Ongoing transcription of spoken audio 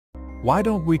Why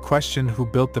don't we question who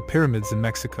built the pyramids in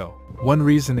Mexico? One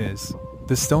reason is,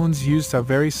 the stones used are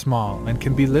very small and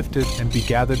can be lifted and be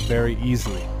gathered very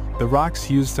easily. The rocks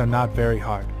used are not very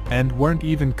hard, and weren't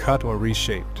even cut or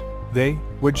reshaped. They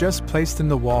were just placed in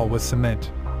the wall with cement,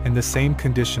 in the same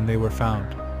condition they were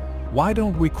found. Why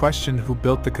don't we question who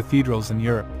built the cathedrals in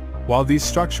Europe? While these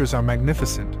structures are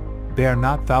magnificent, they are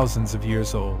not thousands of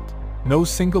years old. No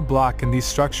single block in these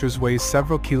structures weighs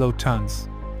several kilotons,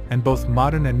 and both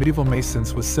modern and medieval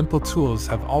masons with simple tools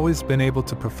have always been able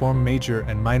to perform major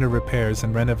and minor repairs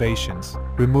and renovations,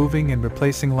 removing and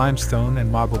replacing limestone and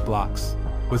marble blocks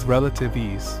with relative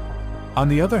ease. On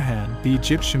the other hand, the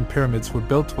Egyptian pyramids were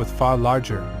built with far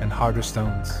larger and harder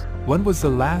stones. When was the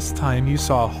last time you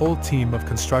saw a whole team of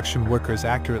construction workers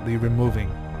accurately removing,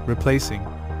 replacing,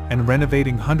 and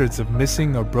renovating hundreds of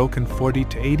missing or broken 40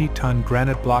 to 80-ton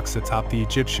granite blocks atop the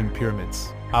Egyptian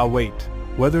pyramids? I'll wait.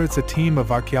 Whether it's a team of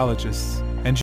archaeologists,